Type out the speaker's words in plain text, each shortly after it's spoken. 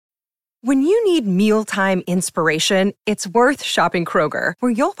When you need mealtime inspiration, it's worth shopping Kroger,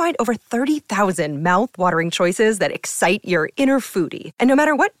 where you'll find over 30,000 mouth-watering choices that excite your inner foodie. And no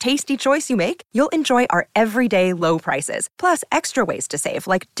matter what tasty choice you make, you'll enjoy our everyday low prices, plus extra ways to save,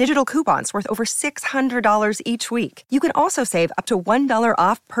 like digital coupons worth over $600 each week. You can also save up to $1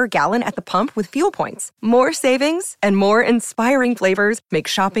 off per gallon at the pump with fuel points. More savings and more inspiring flavors make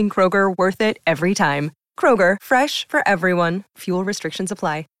shopping Kroger worth it every time. Kroger, fresh for everyone. Fuel restrictions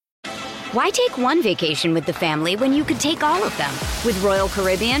apply. Why take one vacation with the family when you could take all of them? With Royal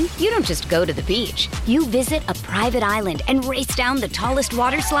Caribbean, you don't just go to the beach. You visit a private island and race down the tallest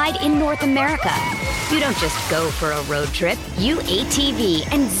water slide in North America. You don't just go for a road trip. You ATV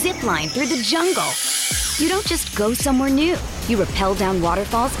and zip line through the jungle. You don't just go somewhere new. You rappel down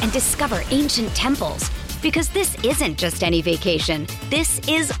waterfalls and discover ancient temples. Because this isn't just any vacation. This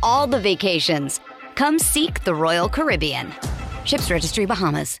is all the vacations. Come seek the Royal Caribbean. Ships Registry,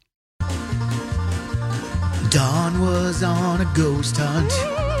 Bahamas. Dawn was on a ghost hunt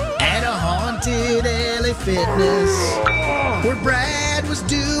at a haunted LA Fitness where Brad was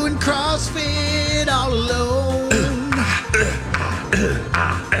doing CrossFit all alone.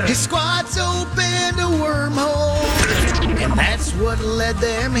 His squats opened a wormhole, and that's what led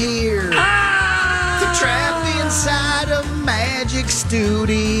them here. They're trapped inside a magic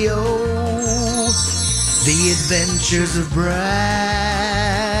studio. The Adventures of Bradley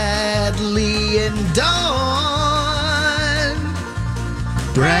and Dawn.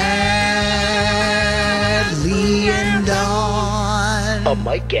 Bradley and Dawn. A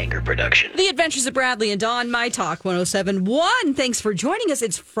Mike Ganger production. The Adventures of Bradley and Dawn, My Talk 107.1. Thanks for joining us.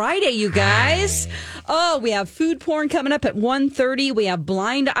 It's Friday, you guys. Oh, we have food porn coming up at 1:30. We have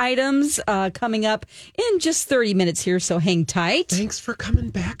blind items coming up in just 30 minutes here, so hang tight. Thanks for coming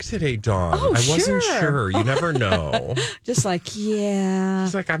back today, Dawn. Oh, I wasn't sure. You never know. Just like, yeah.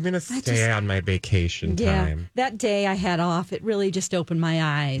 It's like, I'm going to stay on my vacation time. That day I had off, it really just opened my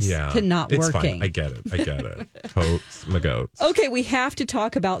eyes to not it's working. Fine. I get it. Totes my goats. Okay, we have to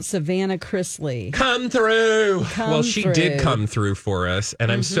talk about Savannah Chrisley. Come through. She did come through for us,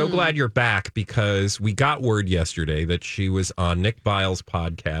 and I'm so glad you're back because we got word yesterday that she was on Nick Vile's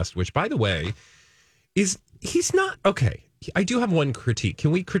podcast, which, by the way, he's not okay. I do have one critique. Can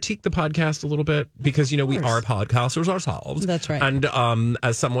we critique the podcast a little bit? Because, we are podcasters ourselves. That's right. And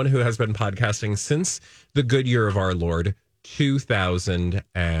as someone who has been podcasting since the good year of our Lord,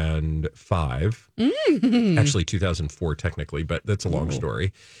 2005, actually 2004 technically, but that's a long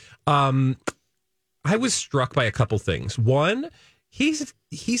story. I was struck by a couple things. One, he's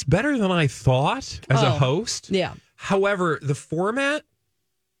better than I thought as a host. Yeah. However, the format,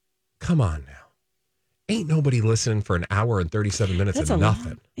 come on now. Ain't nobody listening for an hour and 37 minutes of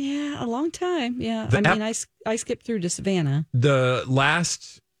nothing. A long time. Yeah. I skipped through to Savannah. The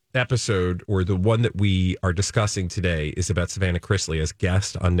last episode, or the one that we are discussing today, is about Savannah Chrisley as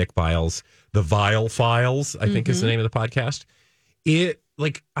guest on Nick Vile's The Vile Files, I think is the name of the podcast.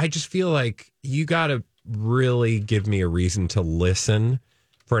 I just feel like you got to really give me a reason to listen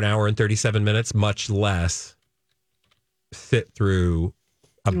for an hour and 37 minutes, much less sit through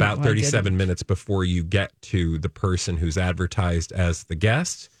about 37 minutes before you get to the person who's advertised as the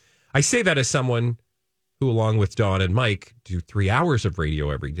guest. I say that as someone who, along with Dawn and Mike, do 3 hours of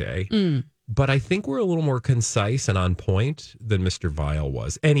radio every day. But I think we're a little more concise and on point than Mr. Vile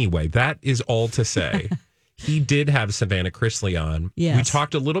was. Anyway, that is all to say. He did have Savannah Chrisley on. Yes. We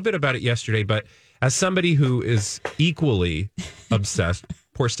talked a little bit about it yesterday, but as somebody who is equally obsessed,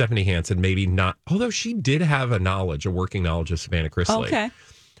 poor Stephanie Hansen, maybe not, although she did have a working knowledge of Savannah Chrisley. Okay.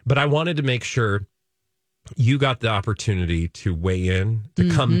 But I wanted to make sure you got the opportunity to weigh in, to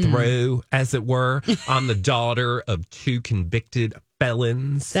come through, as it were, on the daughter of two convicted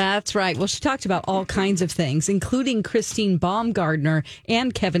felons. That's right. Well, she talked about all kinds of things, including Christine Baumgardner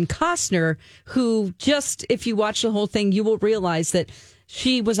and Kevin Costner, who just, if you watch the whole thing, you will realize that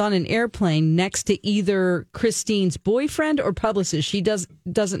she was on an airplane next to either Christine's boyfriend or publicist. She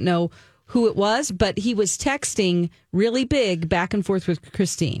doesn't know who it was, but he was texting really big back and forth with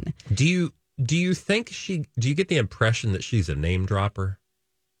Christine. Do you think do you get the impression that she's a name dropper?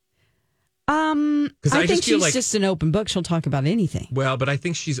 I think she's just an open book. She'll talk about anything. Well, but I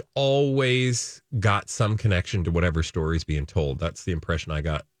think she's always got some connection to whatever story's being told. That's the impression I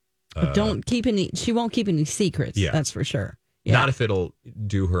got. She won't keep any secrets. Yeah. That's for sure. Yeah. Not if it'll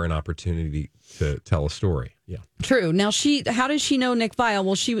do her an opportunity to tell a story. Yeah. True. Now, how does she know Nick Vile?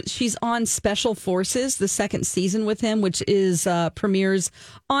 Well, she's on Special Forces, the second season with him, which is premieres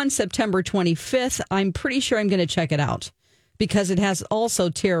on September 25th. I'm pretty sure I'm going to check it out because it has also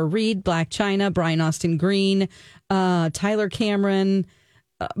Tara Reid, Black China, Brian Austin Green, Tyler Cameron,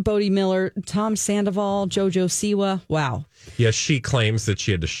 Bodie Miller, Tom Sandoval, JoJo Siwa. Wow. Yeah, she claims that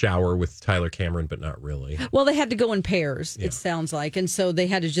she had to shower with Tyler Cameron, but not really. Well, they had to go in pairs, it sounds like. And so they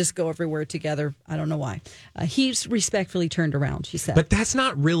had to just go everywhere together. I don't know why. He's respectfully turned around, she said. But that's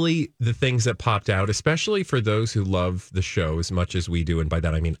not really the things that popped out, especially for those who love the show as much as we do. And by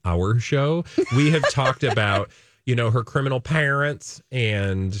that, I mean our show. We have talked about, her criminal parents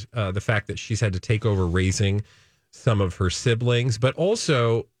and the fact that she's had to take over raising some of her siblings, but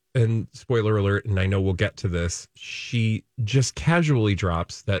also, and spoiler alert, and I know we'll get to this, she just casually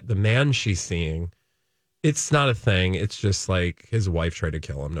drops that the man she's seeing, it's not a thing. It's just like his wife tried to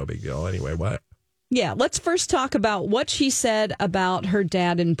kill him. No big deal. Anyway, what? Yeah, let's first talk about what she said about her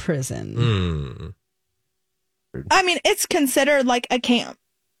dad in prison. I mean, it's considered like a camp,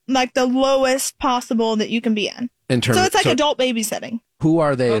 like the lowest possible that you can be in. So it's like adult babysitting. Who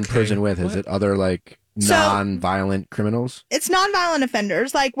are they in prison with? Is it other non-violent criminals? It's non-violent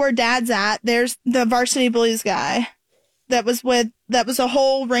offenders, like where Dad's at. There's the Varsity Blues guy that was a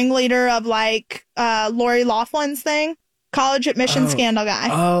whole ringleader of Lori Laughlin's thing, college admission scandal guy.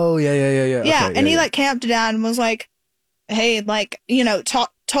 Oh, yeah. Yeah, okay, and he came up to Dad and was like, hey,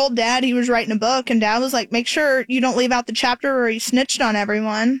 told Dad he was writing a book, and Dad was like, make sure you don't leave out the chapter where he snitched on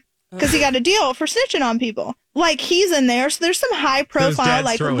everyone, because he got a deal for snitching on people. He's in there, so there's some high profile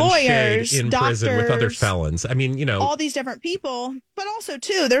lawyers, in doctors, prison with other felons. I mean, all these different people. But also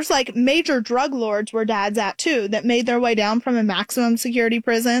too, there's major drug lords where Dad's at too, that made their way down from a maximum security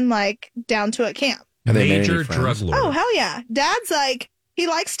prison down to a camp. Major drug lords. Oh hell yeah! Dad's he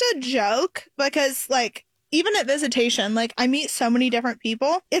likes to joke because even at visitation, I meet so many different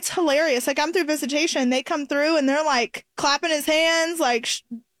people. It's hilarious. I'm through visitation, they come through and they're clapping his hands,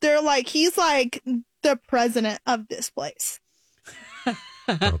 they're he's the president of this place.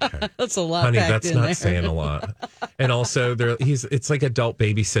 Okay. That's a lot. Honey, that's not there. saying a lot. And also it's like adult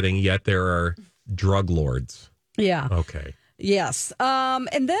babysitting, yet there are drug lords. Yeah. Okay. Yes.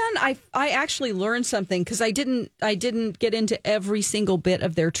 And then I actually learned something, because I didn't get into every single bit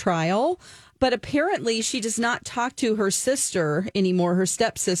of their trial. But apparently she does not talk to her sister anymore, her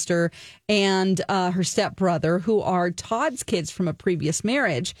stepsister and her stepbrother, who are Todd's kids from a previous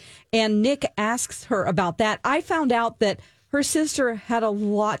marriage. And Nick asks her about that. I found out that her sister had a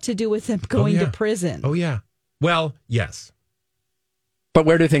lot to do with him going to prison. Oh, yeah. Well, yes. But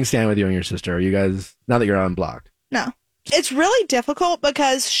where do things stand with you and your sister? Are you guys, now that you're unblocked? No. It's really difficult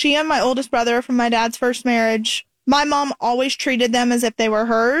because she and my oldest brother from my dad's first marriage, my mom always treated them as if they were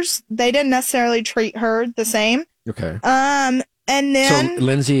hers. They didn't necessarily treat her the same. Okay. And then... So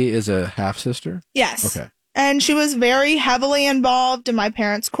Lindsay is a half-sister? Yes. Okay. And she was very heavily involved in my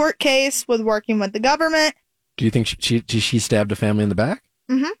parents' court case with working with the government. Do you think she stabbed a family in the back?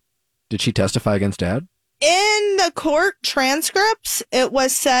 Mm-hmm. Did she testify against Dad? In the court transcripts, it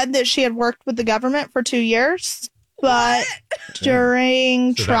was said that she had worked with the government for 2 years. But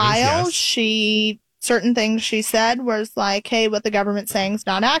during trial, yes. Certain things she said was hey, what the government's saying is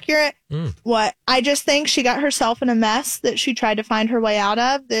not accurate. I just think she got herself in a mess that she tried to find her way out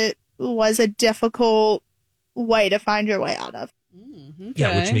of. That was a difficult way to find your way out of. Okay.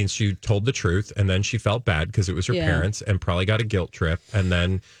 Yeah, which means she told the truth, and then she felt bad because it was her parents, and probably got a guilt trip, and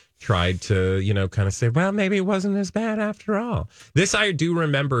then tried to, kind of say, well, maybe it wasn't as bad after all. This I do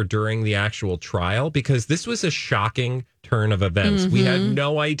remember during the actual trial, because this was a shocking turn of events. We had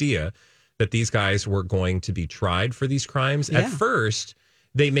no idea that these guys were going to be tried for these crimes. At first,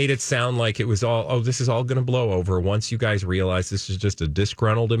 they made it sound like it was all, this is all going to blow over once you guys realize this is just a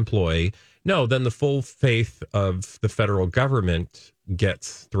disgruntled employee. No, then the full faith of the federal government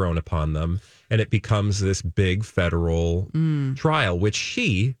gets thrown upon them, and it becomes this big federal trial, which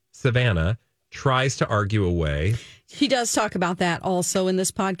Savannah, tries to argue away. She does talk about that also in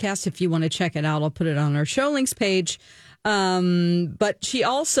this podcast. If you want to check it out, I'll put it on our show links page. But she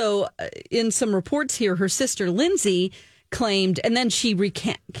also, in some reports here, her sister Lindsay claimed, and then she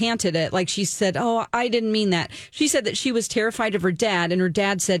recanted it. She said, oh, I didn't mean that. She said that she was terrified of her dad, and her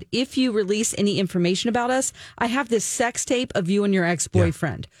dad said, if you release any information about us, I have this sex tape of you and your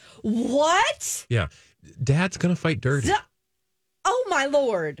ex-boyfriend. Yeah. What? Yeah. Dad's going to fight dirty. Oh, my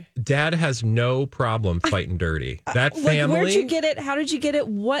Lord. Dad has no problem fighting dirty. That family... Where'd you get it? How did you get it?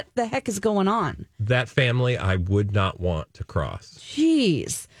 What the heck is going on? That family I would not want to cross.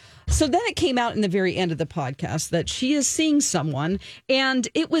 Jeez. So then it came out in the very end of the podcast that she is seeing someone, and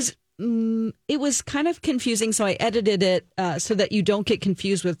it was kind of confusing. So I edited it so that you don't get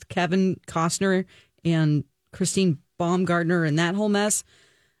confused with Kevin Costner and Christine Baumgartner and that whole mess.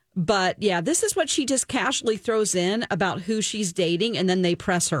 But yeah, this is what she just casually throws in about who she's dating, and then they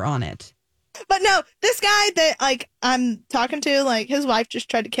press her on it. But no, this guy that like I'm talking to, like his wife just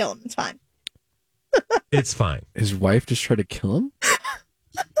tried to kill him. It's fine. It's fine. His wife just tried to kill him?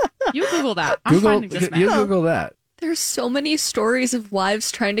 You Google that. I'm finding this man. You Google that. There's so many stories of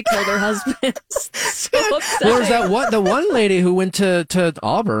wives trying to kill their husbands. So upsetting. Well, there's the one lady who went to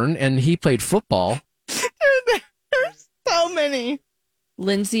Auburn and he played football. There's so many.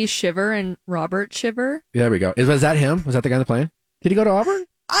 Lindsay Shiver and Robert Shiver. Yeah, there we go. Was that him? Was that the guy on the plane? Did he go to Auburn?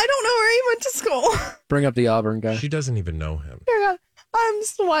 I don't know where he went to school. Bring up the Auburn guy. She doesn't even know him. Dear God, I'm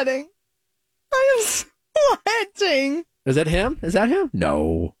sweating. I am sweating. Is that him? Is that him?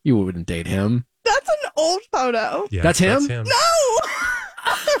 No, you wouldn't date him. That's an old photo. Yes, That's him? No.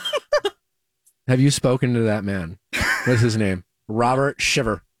 Have you spoken to that man? What's his name? Robert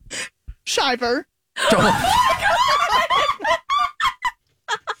Shiver. Shiver.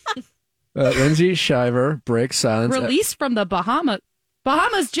 Lindsay Shiver breaks silence. Released from the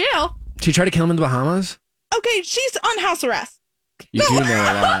Bahamas jail. She tried to kill him in the Bahamas? Okay, she's on house arrest. You do know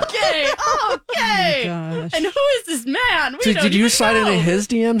that. Okay. Okay. Oh, gosh. And who is this man? We don't Did you even slide know. into his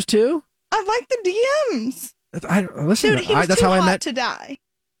DMs too? I like the DMs. Listen, Dude, he was that's too how I hot met. to die.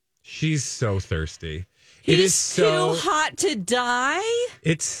 She's so thirsty. He's It is so too hot to die.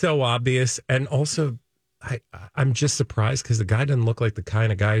 It's so obvious, and also, I'm just surprised because the guy doesn't look like the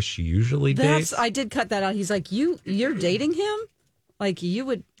kind of guy she usually dates. I did cut that out. He's like, you're dating him? Like you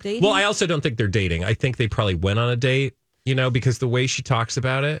would date Well, him? I also don't think they're dating. I think they probably went on a date, because the way she talks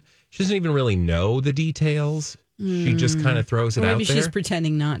about it, she doesn't even really know the details. She just kind of throws it Or out maybe there. she's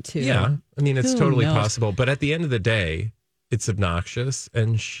pretending not to. Yeah. I mean, it's Who totally knows? possible. But at the end of the day, it's obnoxious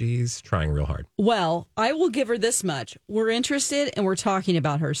and she's trying real hard. Well, I will give her this much. We're interested and we're talking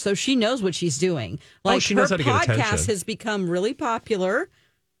about her. So she knows what she's doing. Like she knows her how to get podcast attention. has become really popular.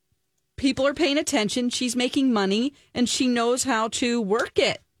 People are paying attention. She's making money and she knows how to work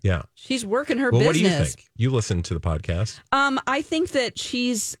it. Yeah. She's working her Well, business. what do you think? You listen to the podcast. I think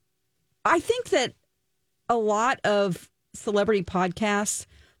that a lot of celebrity podcasts,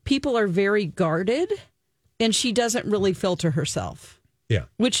 people are very guarded and she doesn't really filter herself. Yeah.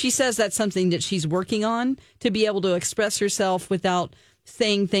 Which she says that's something that she's working on, to be able to express herself without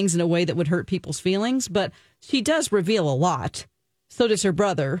saying things in a way that would hurt people's feelings. But she does reveal a lot. So does her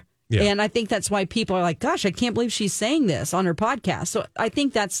brother. Yeah. And I think that's why people are like, gosh, I can't believe she's saying this on her podcast. So I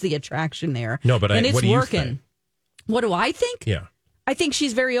think that's the attraction there. No, but and it's what do you working. think? What do I think? Yeah. I think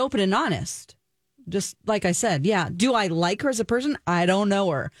she's very open and honest. Just like I said, yeah. Do I like her as a person? I don't know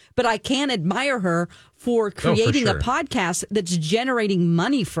her. But I can admire her for creating sure. a podcast that's generating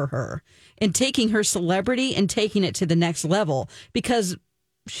money for her and taking her celebrity and taking it to the next level, because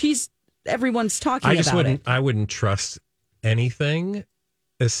everyone's talking about it. I wouldn't trust anything,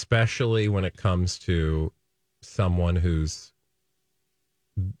 especially when it comes to someone who's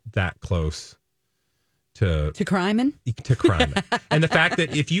that close to crime. And the fact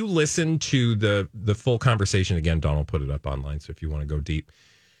that if you listen to the full conversation, again, Dawn will put it up online, so if you want to go deep,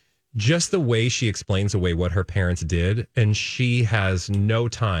 just the way she explains away what her parents did, and she has no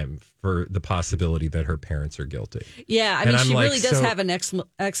time for the possibility that her parents are guilty. Yeah, I mean, she really does have an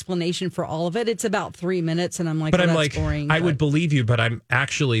explanation for all of it. It's about 3 minutes, and I'm like, that's boring. I would believe you, but I'm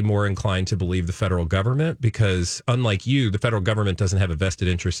actually more inclined to believe the federal government, because unlike you, the federal government doesn't have a vested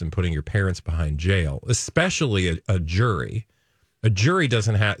interest in putting your parents behind jail, especially a jury. A jury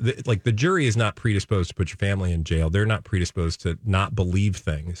doesn't have, the jury is not predisposed to put your family in jail. They're not predisposed to not believe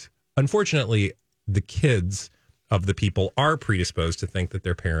things. Unfortunately, the kids of the people are predisposed to think that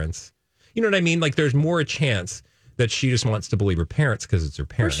their parents, you know what I mean? Like, there's more a chance that she just wants to believe her parents because it's her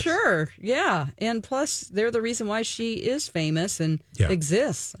parents. For sure. Yeah. And plus, they're the reason why she is famous and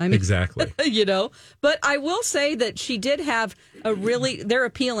exists. I mean, exactly. But I will say that she did have they're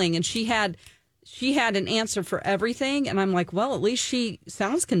appealing, and she had an answer for everything. And I'm like, well, at least she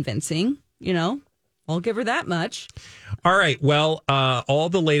sounds convincing, I'll give her that much. All right. Well, all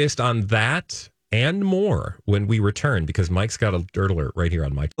the latest on that and more when we return, because Mike's got a dirt alert right here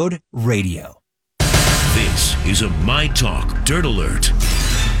on My Good Radio. This is a My Talk Dirt Alert.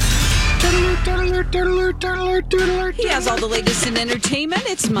 He has all the latest in entertainment.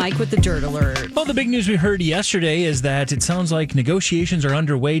 It's Mike with the Dirt Alert. Well, the big news we heard yesterday is that it sounds like negotiations are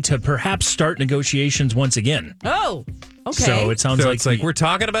underway to perhaps start negotiations once again. Oh, okay. So it sounds like it's like we're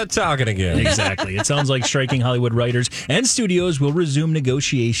talking about talking again. Exactly. It sounds like striking Hollywood writers and studios will resume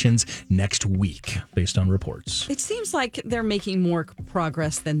negotiations next week, based on reports. It seems like they're making more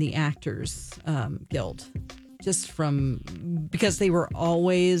progress than the Actors Guild. Just because they were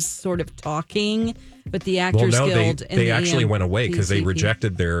always sort of talking, but the Actors Guild they actually went away because they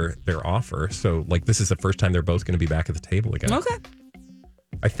rejected their offer. So, this is the first time they're both going to be back at the table again. Okay.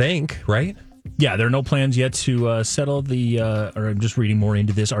 I think, right? Yeah, there are no plans yet to settle the, or I'm just reading more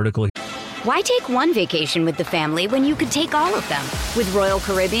into this article. Why take one vacation with the family when you could take all of them? With Royal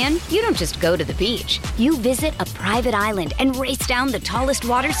Caribbean, you don't just go to the beach. You visit a private island and race down the tallest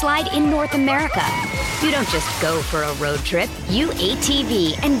water slide in North America. You don't just go for a road trip. You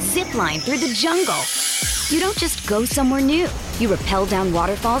ATV and zip line through the jungle. You don't just go somewhere new. You rappel down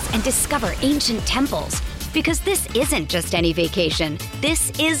waterfalls and discover ancient temples. Because this isn't just any vacation.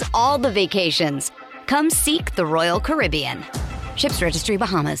 This is all the vacations. Come seek the Royal Caribbean. Ships Registry,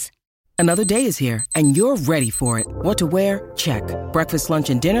 Bahamas. Another day is here, and you're ready for it. What to wear? Check. Breakfast, lunch,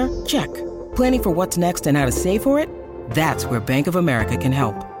 and dinner? Check. Planning for what's next and how to save for it? That's where Bank of America can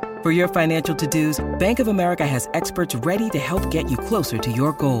help. For your financial to-dos, Bank of America has experts ready to help get you closer to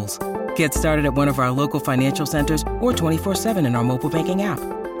your goals. Get started at one of our local financial centers or 24/7 in our mobile banking app.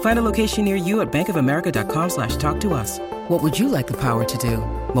 Find a location near you at bankofamerica.com/talktous. What would you like the power to do?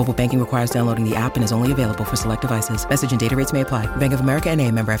 Mobile banking requires downloading the app and is only available for select devices. Message and data rates may apply. Bank of America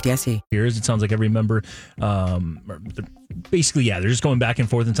N.A., member FDIC. It sounds like every member, basically, they're just going back and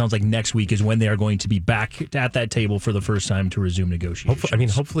forth. And it sounds like next week is when they are going to be back at that table for the first time to resume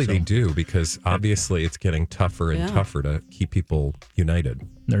negotiations. Hopefully they do, because obviously it's getting tougher and tougher to keep people united.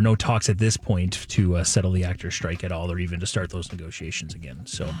 There are no talks at this point to settle the actors' strike at all, or even to start those negotiations again.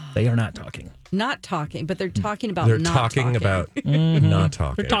 So they are not talking. Not talking, but they're talking about They're not talking about Mm-hmm. not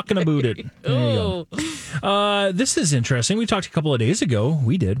talking. They're talking about it. There you go. This is interesting. We talked a couple of days ago.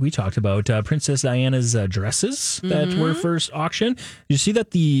 We talked about Princess Diana's dresses that were first auctioned. Did you see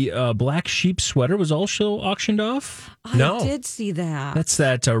that the black sheep sweater was also auctioned off? I did see that. That's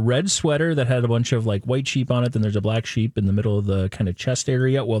that red sweater that had a bunch of like white sheep on it. Then there's a black sheep in the middle of the kind of chest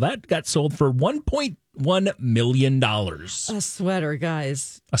area. Well, that got sold for $1.1 million. A sweater,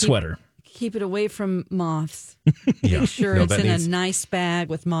 guys. Sweater. Keep it away from moths. Yeah. Make sure it's in a nice bag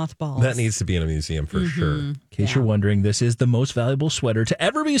with mothballs. That needs to be in a museum for sure. In case you're wondering, this is the most valuable sweater to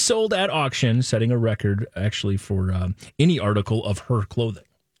ever be sold at auction, setting a record actually for any article of her clothing.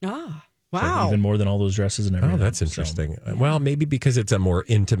 Ah, wow. So even more than all those dresses and everything. Oh, that's interesting. So, well, maybe because it's a more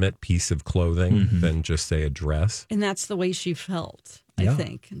intimate piece of clothing than just, say, a dress. And that's the way she felt, I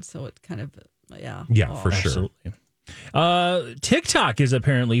think. And so it kind of, Yeah, for sure. Absolutely. TikTok is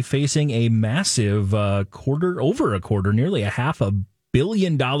apparently facing a massive nearly $500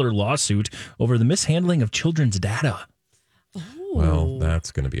 million lawsuit over the mishandling of children's data. Well,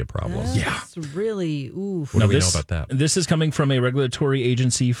 that's going to be a problem. That's really, oof. What do we know about that? This is coming from a regulatory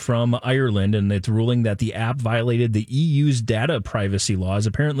agency from Ireland, and it's ruling that the app violated the EU's data privacy laws.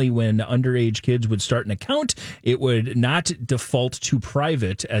 Apparently, when underage kids would start an account, it would not default to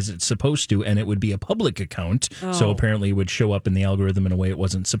private as it's supposed to, and it would be a public account. So apparently it would show up in the algorithm in a way it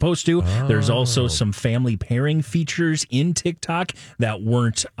wasn't supposed to. There's also some family pairing features in TikTok that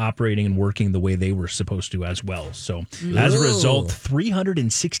weren't operating and working the way they were supposed to as well. So as a result,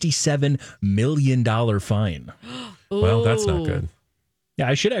 $367 million fine. Well, that's not good. Yeah,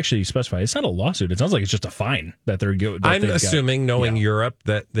 I should actually specify. It's not a lawsuit. It sounds like it's just a fine that they're going. I'm assuming, knowing Europe,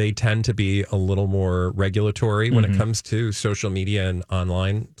 that they tend to be a little more regulatory when it comes to social media and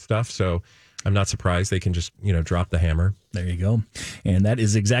online stuff. So I'm not surprised they can just, drop the hammer. There you go. And that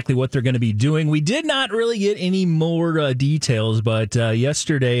is exactly what they're going to be doing. We did not really get any more details, but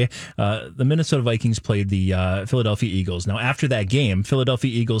yesterday, the Minnesota Vikings played the Philadelphia Eagles. Now, after that game,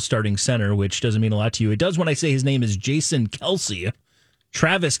 Philadelphia Eagles starting center, which doesn't mean a lot to you. It does when I say his name is Jason Kelce,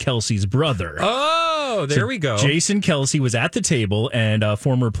 Travis Kelce's brother. Oh, there we go. Jason Kelce was at the table, and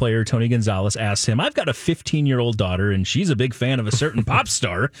former player Tony Gonzalez asked him, I've got a 15-year-old daughter, and she's a big fan of a certain pop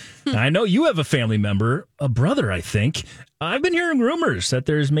star. I know you have a family member, a brother, I think. I've been hearing rumors that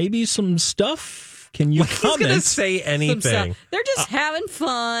there's maybe some stuff. Can you comment? He's going to say anything. They're just having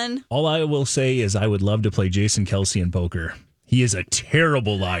fun. All I will say is I would love to play Jason Kelce in poker. He is a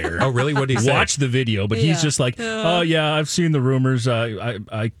terrible liar. Oh, really? What did he say? Watch the video, but he's just like, oh, yeah, I've seen the rumors.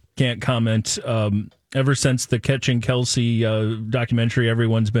 I can't comment. Ever since the Catching Kelce documentary,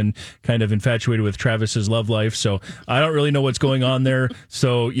 everyone's been kind of infatuated with Travis's love life. So I don't really know what's going on there.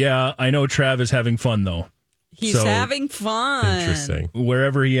 So, yeah, I know Trav is having fun, though. He's having fun. Interesting.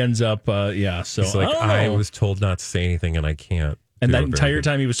 Wherever he ends up, So he's like, I was told not to say anything, and I can't. And that entire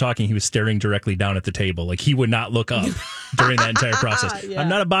time he was talking, he was staring directly down at the table. Like, he would not look up during that entire process. I'm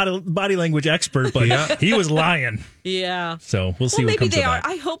not a body language expert, but he was lying. Yeah. So we'll see what comes of that.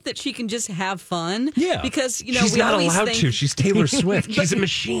 I hope that she can just have fun. Yeah. Because, she's not allowed to. She's Taylor Swift. She's a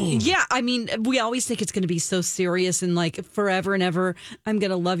machine. Yeah. I mean, we always think it's going to be so serious and like forever and ever, I'm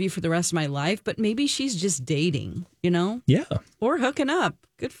going to love you for the rest of my life. But maybe she's just dating, Yeah. Or hooking up.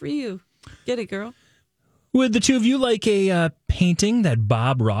 Good for you. Get it, girl. Would the two of you like a painting that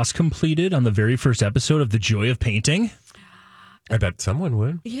Bob Ross completed on the very first episode of The Joy of Painting? I bet someone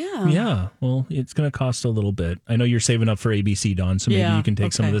would. Yeah. Yeah. Well, it's going to cost a little bit. I know you're saving up for ABC, Dawn, so maybe you can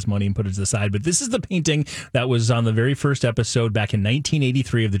take some of this money and put it to the side. But this is the painting that was on the very first episode back in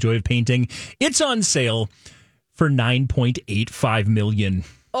 1983 of The Joy of Painting. It's on sale for $9.85 million.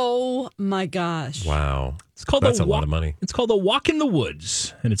 Oh my gosh. Wow. That's a lot of money. It's called A Walk in the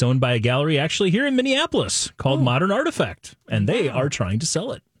Woods, and it's owned by a gallery actually here in Minneapolis called Modern Artifact, and they are trying to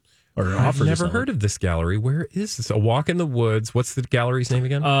sell it. I've never heard of this gallery. Where is this? A Walk in the Woods. What's the gallery's name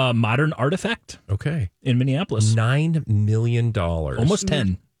again? Modern Artifact. Okay. In Minneapolis. $9 million. Almost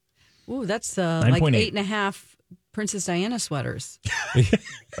 10. Ooh, that's like 8. 8.5 Princess Diana sweaters.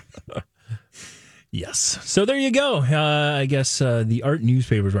 Yes. So there you go. I guess the art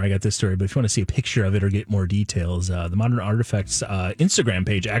newspapers where I got this story, but if you want to see a picture of it or get more details, the Modern Artifacts Instagram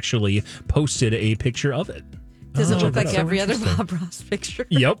page actually posted a picture of it. Does it look like every other Bob Ross picture?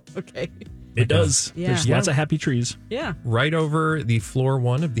 Yep. Okay. It does. Yeah. There's lots of happy trees. Yeah. Right over the floor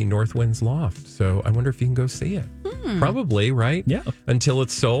 1 of the North Wind's loft. So I wonder if you can go see it. Probably, right? Yeah. Until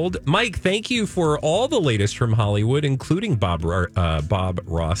it's sold. Mike, thank you for all the latest from Hollywood, including Bob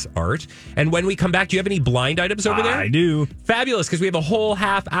Ross art. And when we come back, do you have any blind items over there? I do. Fabulous, because we have a whole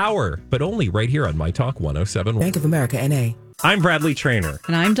half hour, but only right here on My Talk 107.1. Bank of America, N.A. I'm Bradley Traynor.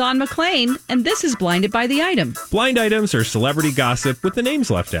 And I'm Dawn McClain, and this is Blinded by the Item. Blind items are celebrity gossip with the names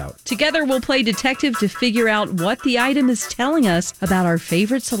left out. Together, we'll play detective to figure out what the item is telling us about our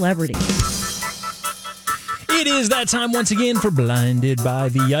favorite celebrity. It is that time once again for Blinded by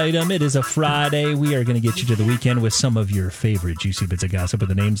the Item. It is a Friday. We are going to get you to the weekend with some of your favorite juicy bits of gossip, but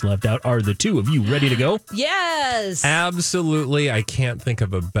the names left out. Are the two of you ready to go? Yes. Absolutely. I can't think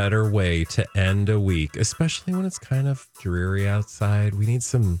of a better way to end a week, especially when it's kind of dreary outside. We need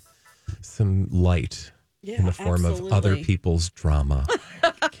some light in the form of other people's drama.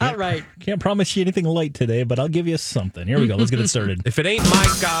 All right. Can't promise you anything light today, but I'll give you something. Here we go. Let's get it started. If it ain't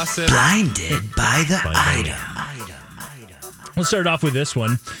my gossip. Blinded by the item. We'll start off with this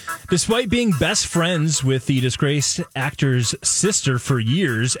one. Despite being best friends with the disgraced actor's sister for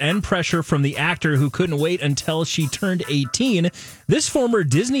years and pressure from the actor who couldn't wait until she turned 18, this former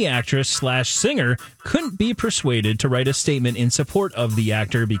Disney actress/singer couldn't be persuaded to write a statement in support of the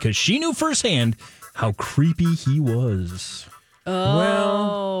actor because she knew firsthand how creepy he was. Oh.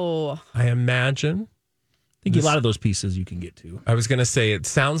 Well, I imagine. I think a lot of those pieces you can get to. I was going to say, it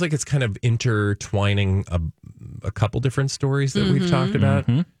sounds like it's kind of intertwining a couple different stories that we've talked about.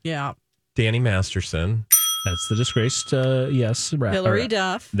 Mm-hmm. Yeah. Danny Masterson. That's the disgraced, yes. Hillary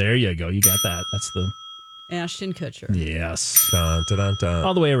Duff. There you go. You got that. That's the... Ashton Kutcher. Yes. Dun, dun, dun, dun.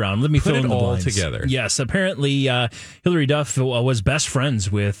 All the way around. Let me Put fill it in the all blinds. together. Yes. Apparently, Hillary Duff was best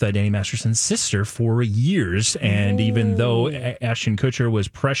friends with Danny Masterson's sister for years. And even though Ashton Kutcher was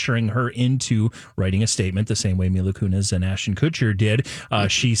pressuring her into writing a statement the same way Mila Kunis and Ashton Kutcher did,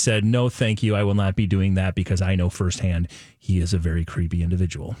 she said, no, thank you. I will not be doing that because I know firsthand he is a very creepy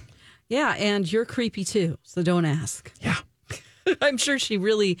individual. Yeah, and you're creepy too, so don't ask. Yeah. I'm sure she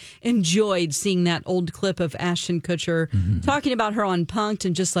really enjoyed seeing that old clip of Ashton Kutcher talking about her on Punk'd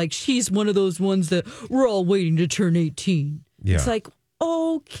and just like, she's one of those ones that we're all waiting to turn 18. Yeah. It's like,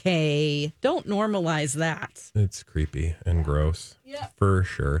 okay, don't normalize that. It's creepy and gross. Yeah. For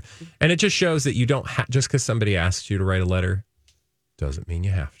sure. And it just shows that you don't just because somebody asks you to write a letter doesn't mean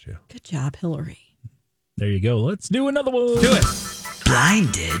you have to. Good job, Hillary. There you go. Let's do another one. Do it.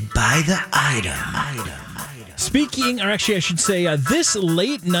 Blinded by the item. Speaking, or actually I should say, this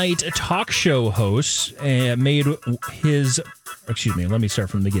late night talk show host made his, excuse me, let me start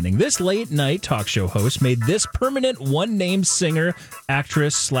from the beginning. This late night talk show host made this permanent one-name singer,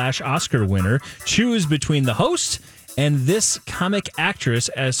 actress / Oscar winner choose between the host and this comic actress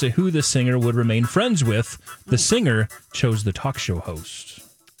as to who the singer would remain friends with. The singer chose the talk show host.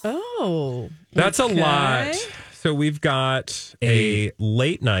 Oh. That's a lot. So we've got a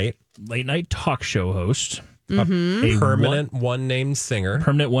late night talk show host. A permanent one-name singer.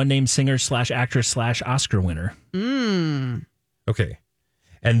 Permanent one-name singer / actress / Oscar winner. Okay.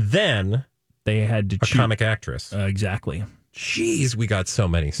 And then they had to choose a comic actress. Exactly. Jeez, we got so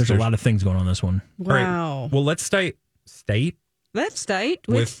many. There's a lot of things going on this one. Wow. Right. Well, let's start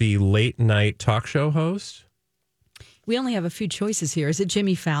with the late night talk show host. We only have a few choices here. Is it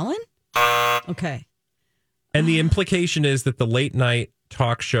Jimmy Fallon? Okay. And the implication is that the late night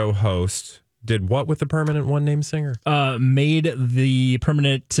talk show host did what with the permanent one-name singer? Made the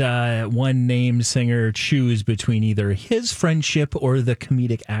permanent one-name singer choose between either his friendship or the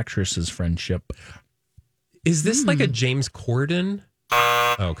comedic actress's friendship. Is this like a James Corden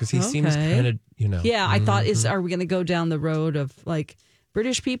Oh, because he seems kind of, Yeah, I thought, are we going to go down the road of like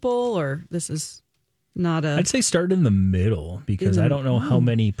British people, or this is not a... I'd say start in the middle, because I don't know how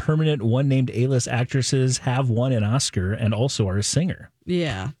many permanent one-named A-list actresses have won an Oscar and also are a singer.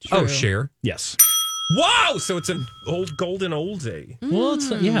 Yeah, true. Oh, Cher? Yes. Wow, so it's an old golden oldie. Well,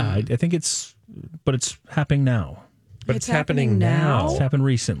 I think it's happening now. But it's happening now. It's happened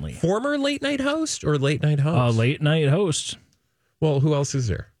recently. Former late night host or late night host? Late night host. Well, who else is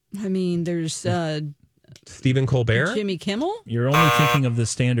there? I mean, there's Stephen Colbert? Jimmy Kimmel? You're only thinking of the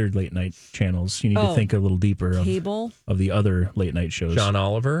standard late night channels. You need to think a little deeper of the other late night shows. John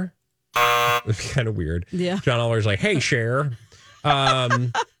Oliver? It's kind of weird. Yeah. John Oliver's like, hey, Cher.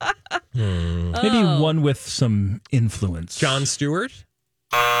 Maybe one with some influence. Jon Stewart?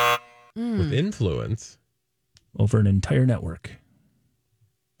 With influence? Over an entire network.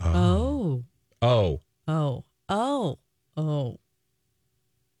 Oh. Rachel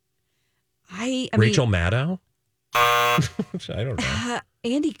Maddow? I don't know.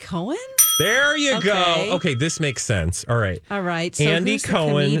 Andy Cohen? There you go. Okay, this makes sense. All right. So Andy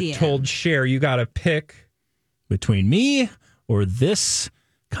Cohen told Cher, you got to pick between me or this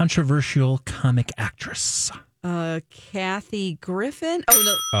controversial comic actress. Kathy Griffin? Oh,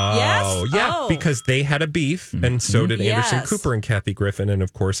 no. Oh, yes? Yeah, because they had a beef, and so did Anderson Cooper and Kathy Griffin, and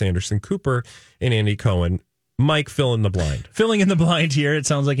of course, Anderson Cooper and Andy Cohen. Mike, fill in the blind. Filling in the blind here, it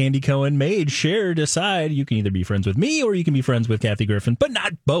sounds like Andy Cohen made Cher decide you can either be friends with me or you can be friends with Kathy Griffin, but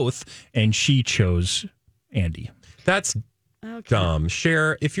not both, and she chose Andy. That's dumb.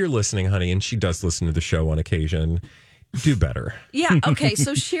 Cher, if you're listening, honey, and she does listen to the show on occasion, do better. Yeah, okay,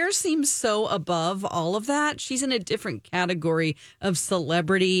 so Cher seems so above all of that. She's in a different category of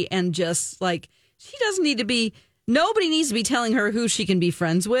celebrity, and just like, she doesn't need to be, nobody needs to be telling her who she can be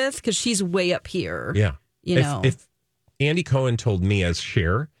friends with, because she's way up here. Yeah. Know. If Andy Cohen told me as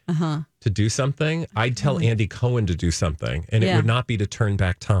Cher to do something, I'd tell Andy Cohen to do something, and it would not be to turn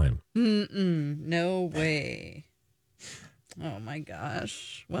back time. No way. Oh, my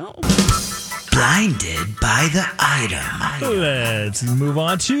gosh. Well. Blinded by the item. Let's move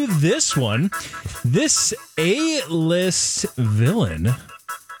on to this one. This A-list villain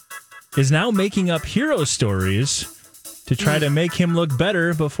is now making up hero stories to try to make him look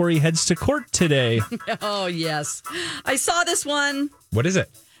better before he heads to court today. Oh, yes. I saw this one. What is it?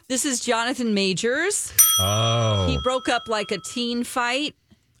 This is Jonathan Majors. Oh. He broke up like a teen fight,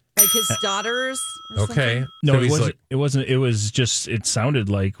 like his daughters. Okay. No, so it wasn't. It wasn't. It was just, it sounded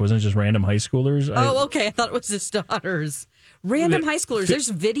like, wasn't it just random high schoolers? Oh, okay. I thought it was his daughters. Random high schoolers. There's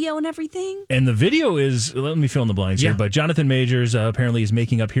video and everything. And the video is, let me fill in the blinds here, but Jonathan Majors apparently is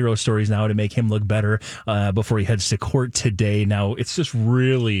making up hero stories now to make him look better before he heads to court today. Now, it's just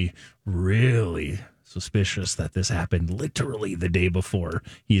really, really suspicious that this happened literally the day before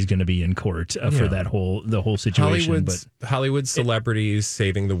he's going to be in court for the whole situation. Hollywood celebrities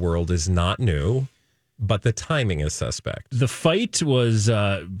saving the world is not new. But the timing is suspect. The fight was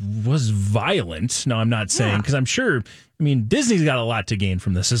violent. Now, I'm not saying, because I'm sure, I mean, Disney's got a lot to gain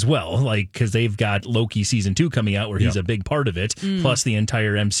from this as well, like, because they've got Loki season 2 coming out where he's a big part of it, plus the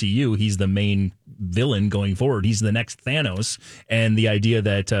entire MCU. He's the main villain going forward. He's the next Thanos. And the idea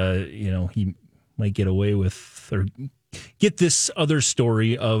that, he might get away with, or get this other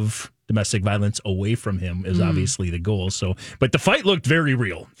story of domestic violence away from him is obviously the goal. So, but the fight looked very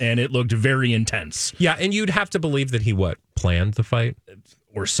real and it looked very intense. Yeah, and you'd have to believe that he planned the fight,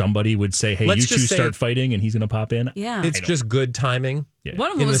 or somebody would say, "Hey, you two start fighting," and he's going to pop in. Yeah, it's just good timing. Yeah.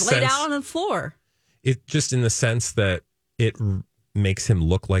 One of them was laid out on the floor. It just in the sense that it makes him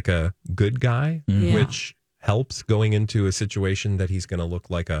look like a good guy, which helps going into a situation that he's going to look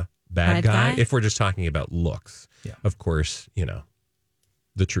like a bad guy. If we're just talking about looks, of course,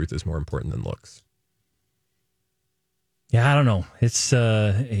 the truth is more important than looks. Yeah, I don't know. It's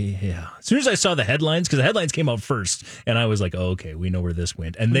As soon as I saw the headlines, because the headlines came out first, and I was like, "Oh, okay, we know where this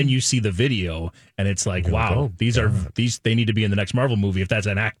went." And then you see the video, and it's like, "Wow, these they need to be in the next Marvel movie if that's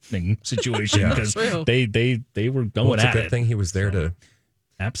an acting situation." Because they were going it's at a good thing he was there to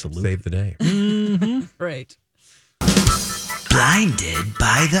absolutely save the day. Right. Blinded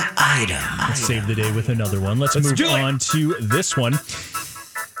by the item. Let's save the day with another one. Let's move on to this one.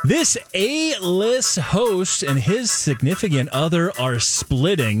 This A-list host and his significant other are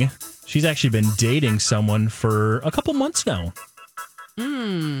splitting. She's actually been dating someone for a couple months now.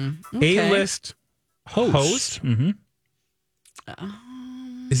 Okay. A-list host? Mm-hmm.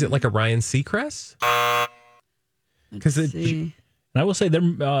 Is it like a Ryan Seacrest? Let's see. And I will say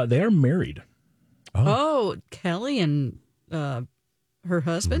they are married. Oh, Kelly and her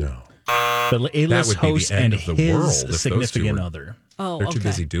husband? No. The A-list host and his significant other. Oh, They're too okay.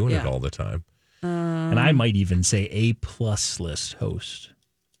 busy doing it Yeah. all the time. And I might even say A+ list host.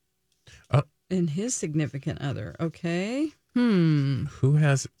 And his significant other. Okay. Who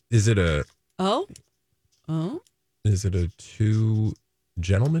has? Is it a? Oh. Is it a two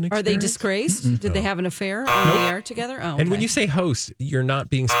gentlemen experience? Are they disgraced? Did they have an affair on the air together? Oh, And when okay. you say host, you're not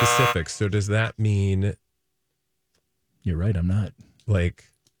being specific. So does that mean? You're right. I'm not. Like,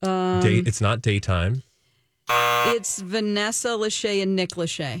 it's not daytime. It's Vanessa Lachey and Nick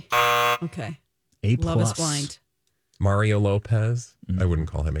Lachey. Okay. A+. Love is Blind. Mario Lopez. I wouldn't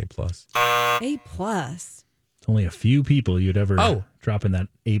call him A+. A+. It's only a few people you'd ever drop in that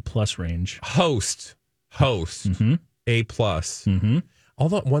A+ range. Host. Mm-hmm. A+. Mm-hmm. All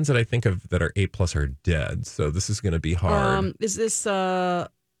the ones that I think of that are A+ are dead. So this is going to be hard. Is this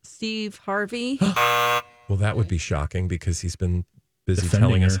Steve Harvey? Well, that would be shocking because he's been busy Defending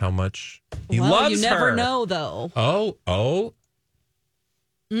telling us her. how much he Well, loves you never her. know, though. Oh.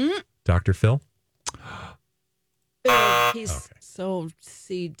 Dr. Phil? He's so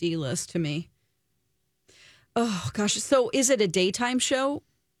CD list to me. Oh, gosh. So is it a daytime show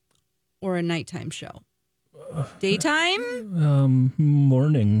or a nighttime show? Daytime?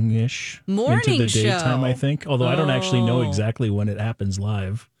 Morning-ish. Morning into the daytime, show. I think. Although I don't actually know exactly when it happens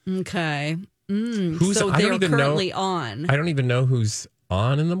live. Okay. Who's? So I don't they're even currently know. on. I don't even know who's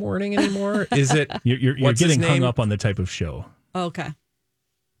on in the morning anymore. Is it? You're what's his getting hung name? up on the type of show. Okay.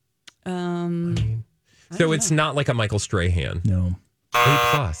 So it's not like a Michael Strahan. No.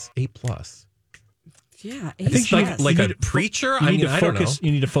 A+. Yeah. I think like you a need to preacher. You I need mean, to I don't know. focus.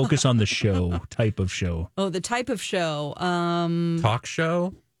 You need to focus on the show type of show. Oh, the type of show. Talk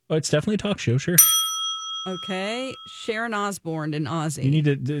show. Oh, it's definitely a talk show. Sure. Okay. Sharon Osbourne and Ozzy.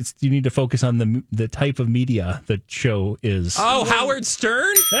 You need to focus on the type of media the show is. Oh, Howard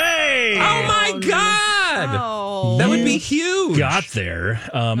Stern. Hey! Oh my God! Oh. That would be huge. Got there.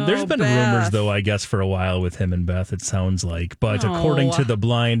 There's been Beth. rumors, though, I guess, for a while with him and Beth, it sounds like. But according to The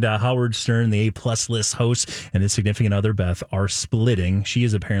Blind, Howard Stern, the A+ list host, and his significant other, Beth, are splitting. She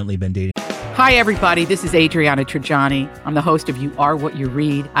has apparently been dating. Hi, everybody. This is Adriana Trajani. I'm the host of You Are What You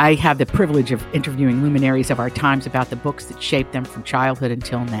Read. I have the privilege of interviewing luminaries of our times about the books that shaped them from childhood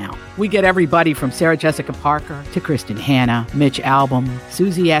until now. We get everybody from Sarah Jessica Parker to Kristen Hanna, Mitch Albom,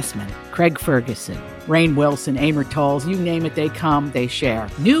 Susie Essman, Craig Ferguson, Rainn Wilson, Amor Tolls, you name it, they come, they share.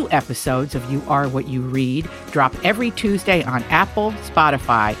 New episodes of You Are What You Read drop every Tuesday on Apple,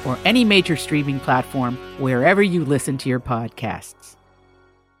 Spotify, or any major streaming platform wherever you listen to your podcasts.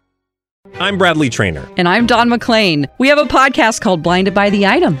 I'm Bradley Trainer. And I'm Don McClain. We have a podcast called Blinded by the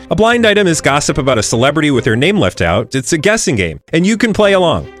Item. A blind item is gossip about a celebrity with their name left out. It's a guessing game, and you can play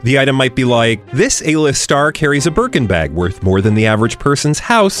along. The item might be like, this A-list star carries a Birkin bag worth more than the average person's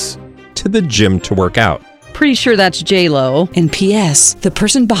house to the gym to work out. Pretty sure that's J-Lo. And P.S. the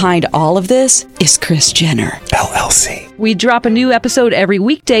person behind all of this is Kris Jenner, LLC. We drop a new episode every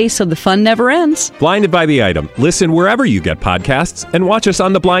weekday so the fun never ends. Blinded by the Item. Listen wherever you get podcasts and watch us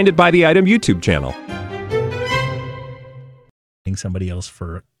on the Blinded by the Item YouTube channel. Somebody else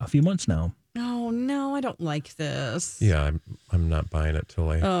for a few months now. Oh, no, I don't like this. Yeah, I'm not buying it till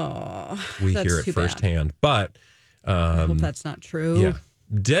we that's hear it too bad. firsthand. But I hope that's not true. yeah,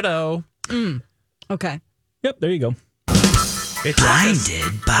 ditto. Okay. Yep, there you go. It's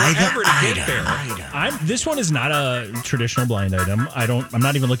Blinded by forever the to get there. This one is not a traditional blind item. I'm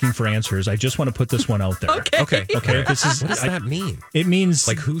not even looking for answers. I just want to put this one out there. Okay. This is What does that mean? It means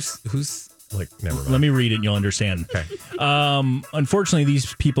Like who's like never mind. Let me read it and you'll understand. Okay. Unfortunately,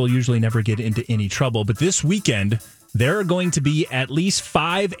 these people usually never get into any trouble, but this weekend there are going to be at least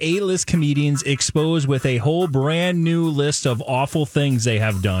 5 A-list comedians exposed with a whole brand new list of awful things they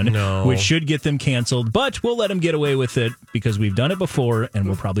have done, which should get them canceled, but we'll let them get away with it because we've done it before and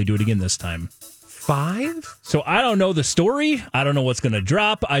we'll probably do it again this time. 5? So I don't know the story. I don't know what's going to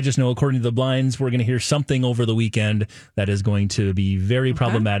drop. I just know, according to the blinds, we're going to hear something over the weekend that is going to be very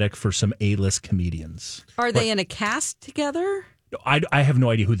problematic for some A-list comedians. Are they in a cast together? I have no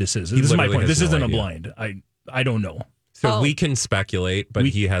idea who this is. This is my literally point. has This no isn't idea. a blind. I don't know. So we can speculate, but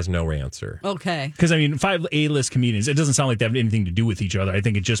he has no answer. Okay. Because, 5 A-list comedians, it doesn't sound like they have anything to do with each other. I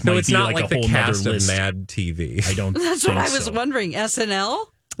think it just So might it's be not like a the whole cast nother of list. Mad TV. I don't That's think what I was so. wondering. SNL?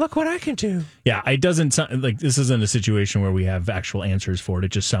 Look what I can do. Yeah, it doesn't sound like this isn't a situation where we have actual answers for it.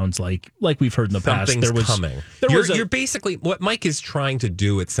 It just sounds like we've heard in the past. Something's coming. You're basically, what Mike is trying to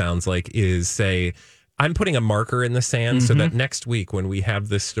do, it sounds like, is say, I'm putting a marker in the sand so that next week when we have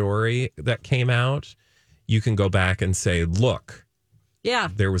this story that came out, you can go back and say, look,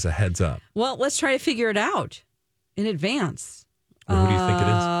 there was a heads up. Well, let's try to figure it out in advance. Well, who do you think it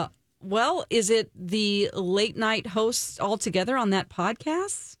is? Well, is it the late night hosts all together on that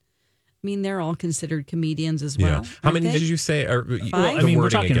podcast? I mean, they're all considered comedians as well. How many did you say? We're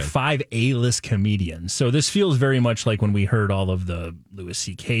talking 5 A-list comedians. So this feels very much like when we heard all of the Louis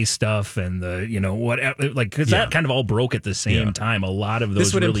C.K. stuff and the, because that kind of all broke at the same time. A lot of those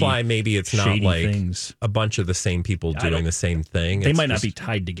This would really imply maybe it's not like things. A bunch of the same people doing the same thing. They might not be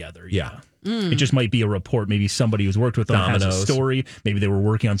tied together. Yeah. It just might be a report. Maybe somebody who's worked with them has a story. Maybe they were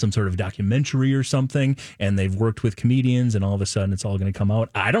working on some sort of documentary or something, and they've worked with comedians, and all of a sudden it's all going to come out.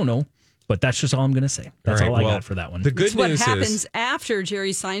 I don't know. But that's just all I'm going to say. That's all I got for that one. The good what news happens after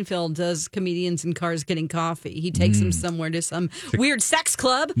Jerry Seinfeld does Comedians in Cars Getting Coffee. He takes them somewhere to some weird sex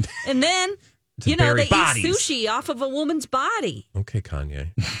club, and then, they eat sushi off of a woman's body. Okay, Kanye.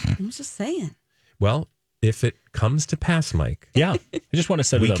 I'm just saying. Well, if it comes to pass, Mike. Yeah. I just want to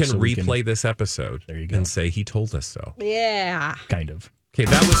set it up. We can replay this episode and say he told us so. Yeah. Kind of. Okay,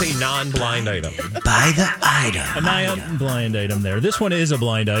 that was a non-blind item. By the item. A non-blind item there. This one is a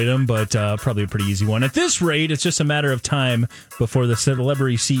blind item, but probably a pretty easy one. At this rate, it's just a matter of time before the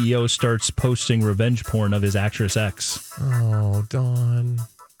celebrity CEO starts posting revenge porn of his actress ex. Oh, Dawn.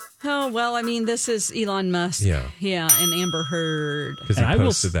 Oh, well, I mean, this is Elon Musk. Yeah. Yeah, and Amber Heard. Because he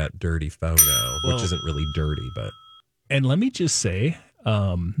posted that dirty photo, which isn't really dirty, but... And let me just say...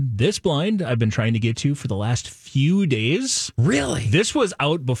 this blind I've been trying to get to for the last few days. Really? This was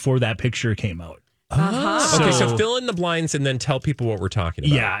out before that picture came out. Okay, so fill in the blinds and then tell people what we're talking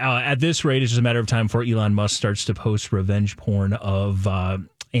about. Yeah, at this rate, it's just a matter of time before Elon Musk starts to post revenge porn of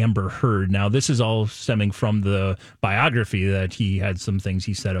Amber Heard. Now, this is all stemming from the biography that he had some things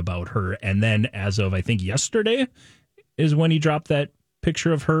he said about her. And then as of, I think, yesterday is when he dropped that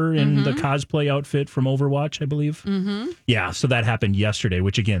picture of her in the cosplay outfit from Overwatch, I believe. Mm-hmm. Yeah, so that happened yesterday,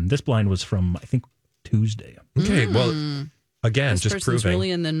 which again, this blind was from, I think, Tuesday. Okay, well, again, this just proving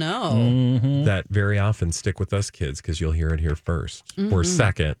really in the know. that very often stick with us kids because you'll hear it here 1st or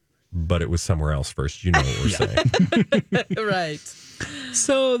second, but it was somewhere else first. You know what we're saying. Right.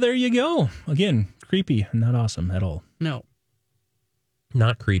 So there you go. Again, creepy, not awesome at all. No.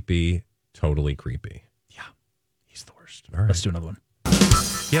 Not creepy, totally creepy. Yeah, he's the worst. All right. Let's do another one.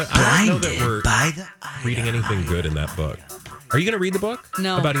 Yeah, I don't know that we're reading anything good in that book. Are you going to read the book?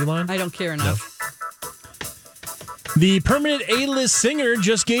 No. About Elon? I don't care enough. The permanent A-list singer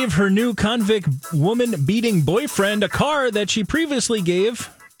just gave her new convict woman-beating boyfriend a car that she previously gave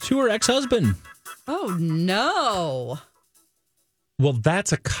to her ex-husband. Oh, no. Well,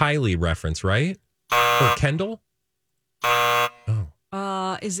 that's a Kylie reference, right? Or Kendall? Oh.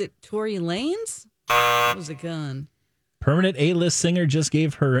 Is it Tory Lanez? That was a gun. Permanent A-list singer just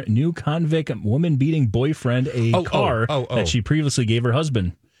gave her new convict woman-beating boyfriend a car that she previously gave her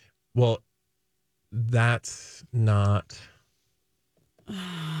husband. Well, that's not... I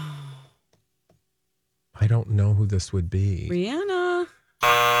don't know who this would be. Rihanna.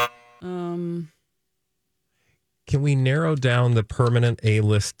 Can we narrow down the permanent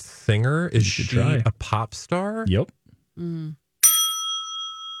A-list singer? Is she a pop star? Yep. Ooh.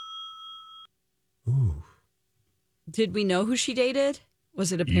 Did we know who she dated?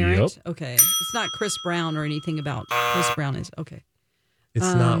 Was it apparent? Yep. Okay. It's not Chris Brown or anything about Chris Brown is okay.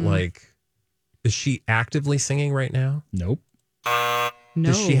 It's not like... Is she actively singing right now? Nope. No.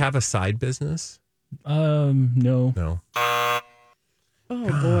 Does she have a side business? No. No. Oh,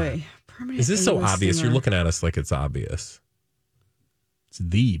 boy. Permanent Is this so A-list obvious? singer. You're looking at us like it's obvious. It's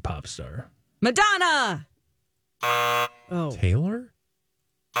the pop star. Madonna. Oh. Taylor?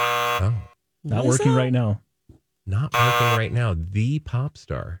 Oh. Not working right now. Not working right now. The pop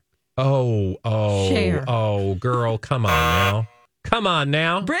star. Oh, Cher. oh, girl, come on now. Come on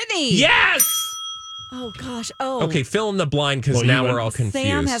now. Brittany. Yes! Oh, gosh. Oh. Okay, fill in the blind because now we're all confused.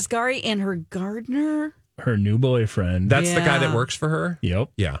 Sam Asghari and her gardener. Her new boyfriend. That's the guy that works for her? Yep.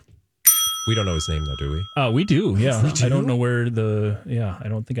 Yeah. We don't know his name, though, do we? We do, yeah. We do? I don't know where I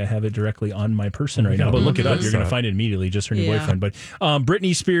don't think I have it directly on my person right now, but look it up. You're going to find it immediately, just her new boyfriend. But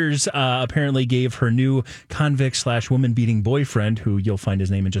Britney Spears apparently gave her new convict/woman-beating boyfriend, who you'll find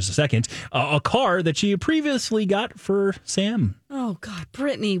his name in just a second, a car that she previously got for Sam. Oh, God.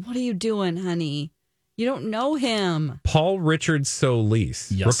 Brittany, what are you doing, honey? You don't know him. Paul Richard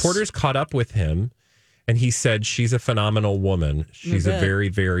Solis. Yes. Reporters caught up with him. And he said, she's a phenomenal woman. She's a very,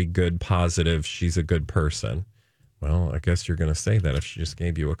 very good, positive. She's a good person. Well, I guess you're going to say that if she just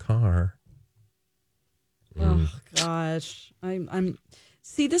gave you a car. Oh, gosh. I'm.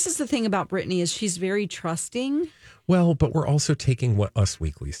 See, this is the thing about Brittany is she's very trusting. Well, but we're also taking what Us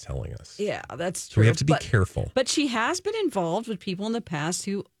Weekly's telling us. Yeah, that's So true. we have to be careful. But she has been involved with people in the past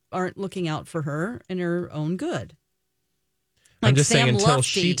who aren't looking out for her and her own good. I'm just saying, Sam until Lufty.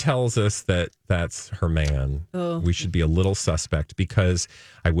 she tells us that that's her man, we should be a little suspect, because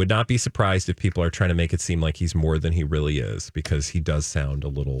I would not be surprised if people are trying to make it seem like he's more than he really is, because he does sound a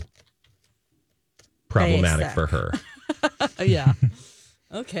little problematic for her. Yeah.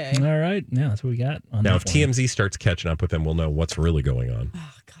 Okay. All right. Yeah, that's what we got. On Now, that if TMZ starts catching up with him, we'll know what's really going on.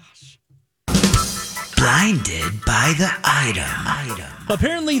 Oh, gosh. Blinded by the item.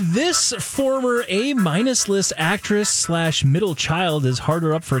 Apparently, this former A-minus list actress / middle child is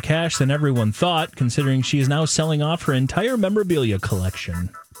harder up for cash than everyone thought, considering she is now selling off her entire memorabilia collection.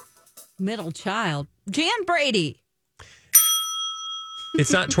 Middle child. Jan Brady.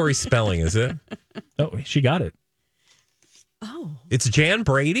 It's not Tori Spelling, is it? Oh, she got it. Oh. It's Jan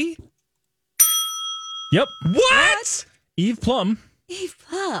Brady? Yep. What? Eve Plum, Eve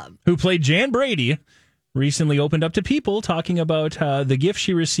Plum, who played Jan Brady, recently opened up to people talking about the gift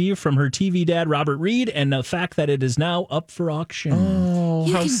she received from her TV dad, Robert Reed, and the fact that it is now up for auction. Oh,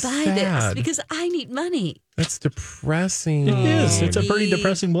 you how can sad. buy this because I need money. That's depressing. It is. It's a pretty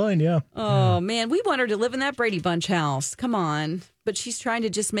depressing blind, yeah. Oh, man. We want her to live in that Brady Bunch house. Come on. But she's trying to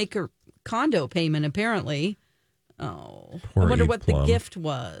just make her condo payment, apparently. Oh, Poor I wonder Eve what Plum. the gift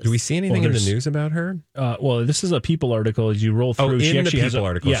was. Do we see anything in the news about her? Well, this is a People article. As you roll through, in the People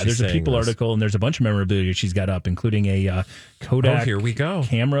article, Yeah, she's there's a saying People this. article, and there's a bunch of memorabilia she's got up, including a Kodak here we go.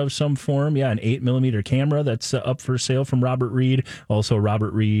 camera of some form. Yeah, an 8mm camera that's up for sale from Robert Reed. Also, a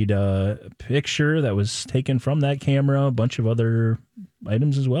Robert Reed picture that was taken from that camera. A bunch of other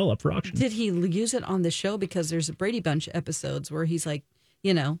items as well up for auction. Did he use it on the show? Because there's a Brady Bunch episodes where he's like,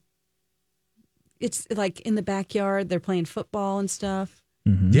 it's like in the backyard, they're playing football and stuff.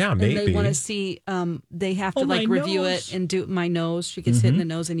 Mm-hmm. Yeah, and maybe. they want to see, they have to my review nose. it and do my nose. She gets hit in the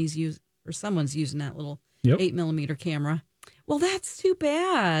nose and someone's using that little 8mm camera. Well, that's too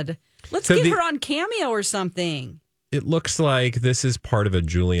bad. Let's get her on Cameo or something. It looks like this is part of a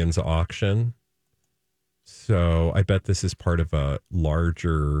Julian's auction. So I bet this is part of a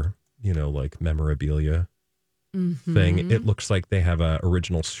larger, like memorabilia thing. It looks like they have a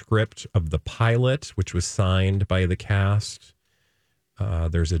original script of the pilot, which was signed by the cast.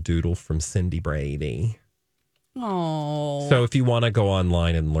 There's a doodle from Cindy Brady. Oh. So if you want to go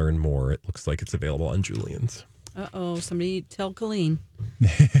online and learn more, it looks like it's available on Julian's. Uh-oh, somebody tell Colleen.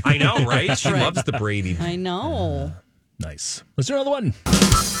 I know, right? She Right. loves the Brady. I know. Nice. Let's do another one.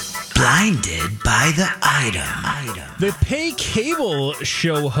 Blinded by the item. The pay cable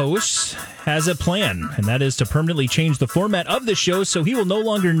show host has a plan, and that is to permanently change the format of the show so he will no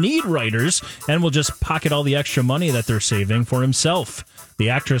longer need writers and will just pocket all the extra money that they're saving for himself. The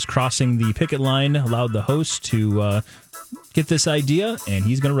actress crossing the picket line allowed the host to get this idea, and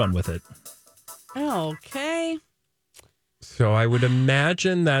he's going to run with it. Okay. So I would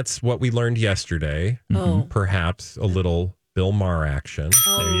imagine that's what we learned yesterday. Oh. Perhaps a little Bill Maher action.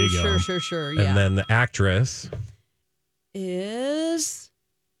 Oh, There you go. Sure. Yeah. And then the actress, is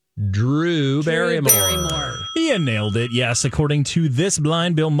Drew Barrymore. He nailed it, yes. According to this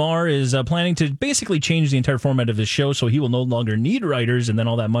blind, Bill Maher is planning to basically change the entire format of his show so he will no longer need writers, and then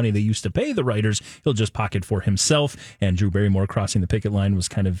all that money they used to pay the writers, he'll just pocket for himself. And Drew Barrymore crossing the picket line was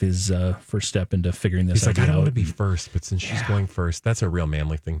kind of his first step into figuring this He's like, idea I don't out. want to be first, but since she's going first, that's a real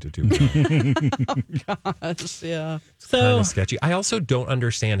manly thing to do. gosh, yeah. Kind of sketchy. I also don't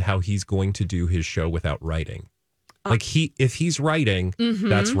understand how he's going to do his show without writing. Like if he's writing,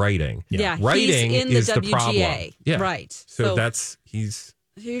 that's writing. Yeah, writing he's in is the the WGA. problem. Yeah. Right. So he's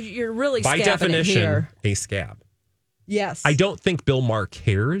you're really by scabbing definition it here. a scab. Yes. I don't think Bill Maher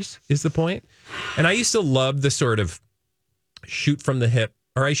cares is the point. And I used to love the sort of shoot from the hip,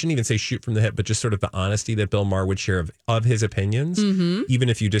 or I shouldn't even say shoot from the hip, but just sort of the honesty that Bill Maher would share of his opinions, even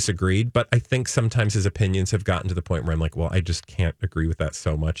if you disagreed. But I think sometimes his opinions have gotten to the point where I'm like, well, I just can't agree with that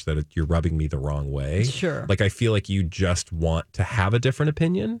so much that you're rubbing me the wrong way. Sure. Like, I feel like you just want to have a different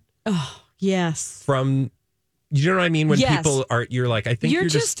opinion Oh, yes. from, you know what I mean? When Yes. people are, you're like, I think You're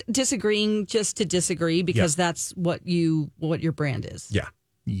just disagreeing just to disagree because that's what your brand is. yeah,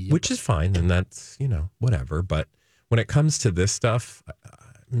 which is fine. And that's, whatever. But when it comes to this stuff,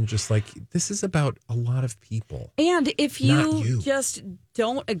 I'm just like, this is about a lot of people. And if Not you you. just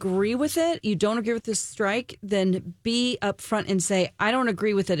don't agree with it, you don't agree with this strike, then be upfront and say, I don't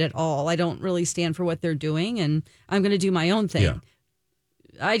agree with it at all. I don't really stand for what they're doing, and I'm going to do my own thing. Yeah.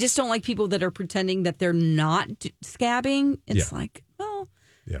 I just don't like people that are pretending that they're not scabbing. It's like, well,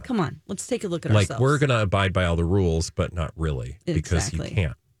 come on, let's take a look at Like, ourselves. we're going to abide by all the rules, but not really, because Exactly. you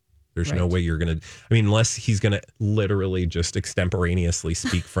can't. There's no Right. way you're going to, unless he's going to literally just extemporaneously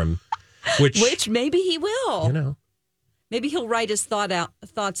speak from, which maybe he will. Maybe he'll write his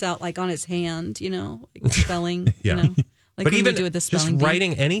thoughts out like on his hand, like spelling, Yeah. Like but when even we do with the just spelling bee.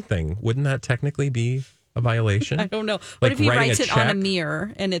 writing anything, wouldn't that technically be a violation? I don't know. What Like if he writing writes a it on a check?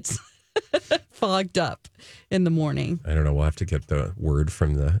 mirror and it's fogged up in the morning? I don't know. We'll have to get the word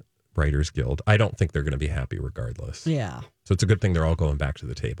from the Writers Guild. I don't think they're going to be happy regardless. Yeah. So it's a good thing they're all going back to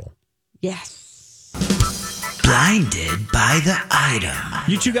the table. Yes. Blinded by the item.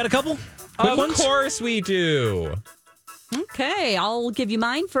 You two got a couple? Quick Of ones? course we do. Okay, I'll give you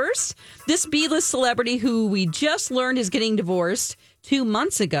mine first. This B-list celebrity who we just learned is getting divorced 2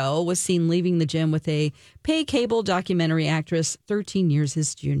 months ago was seen leaving the gym with a pay cable documentary actress 13 years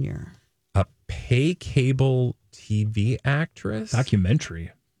his junior. A pay cable TV actress?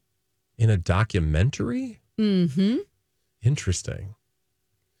 Documentary. In a documentary? Mm-hmm. Interesting.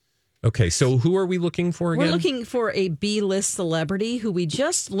 Okay, so who are we looking for again? We're looking for a B-list celebrity who we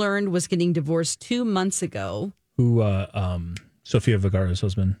just learned was getting divorced 2 months ago. Who, Sofia Vergara's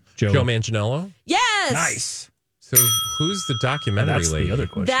husband, Joe Manganiello? Yes! Nice. So who's the documentary That's lady? the other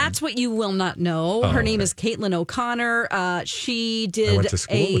question. That's what you will not know. Oh, Her name okay. is Caitlin O'Connor. She did I went to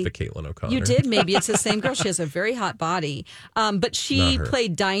school with the Caitlin O'Connor. You did? Maybe it's the same girl. She has a very hot body. But she Not her.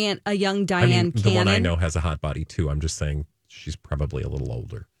 played a young I Diane mean, the one I Cannon. know has a hot body too. I'm just saying she's probably a little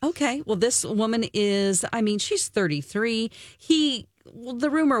older. Okay. Well, this woman is, she's 33. The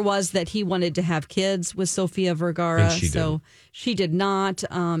rumor was that he wanted to have kids with Sofia Vergara. And she so didn't. she did not.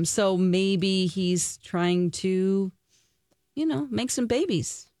 So maybe he's trying to, make some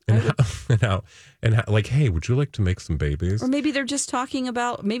babies. And how, like, hey, would you like to make some babies? Or maybe they're just talking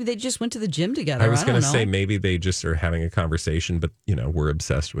about, maybe they just went to the gym together. I was going to say maybe they just are having a conversation, but, we're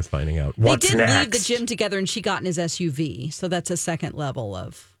obsessed with finding out what's They did next. leave the gym together and she got in his SUV. So that's a second level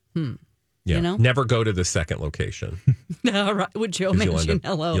of, Yeah. you know? Never go to the second location. All right, with Joe 'Cause you'll end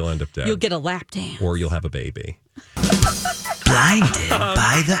Manganiello. you'll end up dead. You'll get a lap dance. Or you'll have a baby. Blinded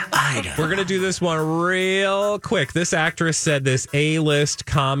by the item. We're going to do this one real quick. This actress said this A-list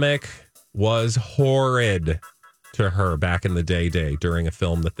comic was horrid to her back in the day during a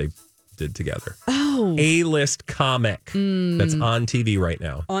film that they did together. Oh. A-list comic that's on TV right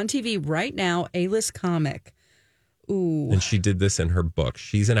now. On TV right now, A-list comic. Ooh. And she did this in her book.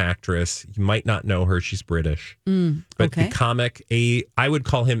 She's an actress. You might not know her. She's British. But okay. the comic, I would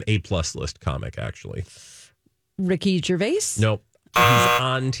call him A-plus list comic, actually. Ricky Gervais? Nope. He's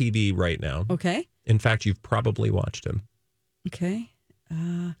on TV right now. Okay. In fact, you've probably watched him. Okay.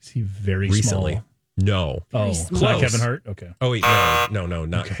 Is he very recently? small? No. Oh, Close. like Kevin Hart? Okay. Oh, wait, no,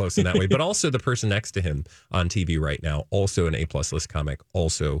 not close in that way. But also the person next to him on TV right now, also an A-plus list comic,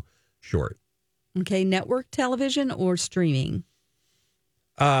 also short. Okay. Network television or streaming?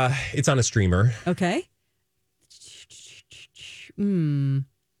 It's on a streamer. Okay.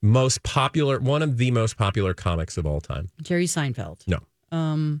 Most popular, one of the most popular comics of all time. Jerry Seinfeld. No.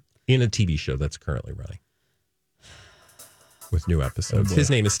 In a TV show that's currently running with new episodes. His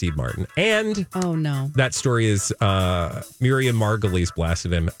name is Steve Martin. And oh no, that story is Miriam Margolyes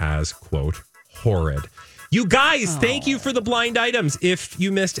blasted him as, quote, horrid. You guys, thank you for the blind items. If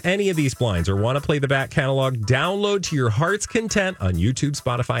you missed any of these blinds or want to play the back catalog, download to your heart's content on YouTube,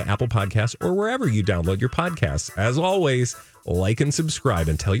 Spotify, Apple Podcasts, or wherever you download your podcasts. As always, like and subscribe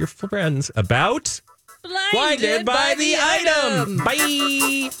and tell your friends about Blinded by the Item.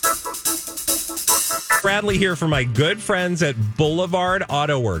 Bye. Bradley here for my good friends at Boulevard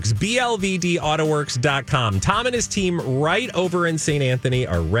Auto Works, blvdautoworks.com. Tom and his team right over in St. Anthony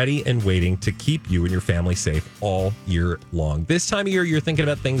are ready and waiting to keep you and your family safe all year long. This time of year, you're thinking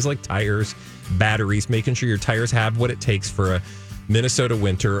about things like tires, batteries, making sure your tires have what it takes for a Minnesota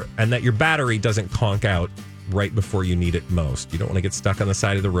winter and that your battery doesn't conk out right before you need it most. You don't want to get stuck on the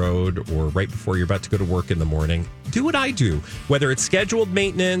side of the road or right before you're about to go to work in the morning. Do what I do. Whether it's scheduled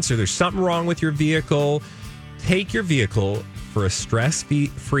maintenance or there's something wrong with your vehicle, take your vehicle for a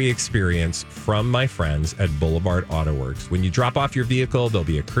stress-free experience from my friends at Boulevard Auto Works. When you drop off your vehicle, there'll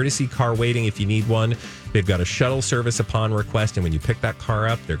be a courtesy car waiting if you need one. They've got a shuttle service upon request, and when you pick that car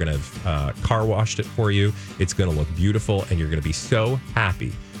up, they're going to car washed it for you. It's going to look beautiful, and you're going to be so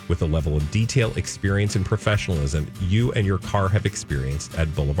happy with the level of detail, experience, and professionalism you and your car have experienced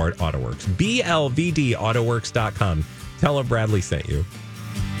at Boulevard Auto Works. blvdautoworks.com. Tell them Bradley sent you.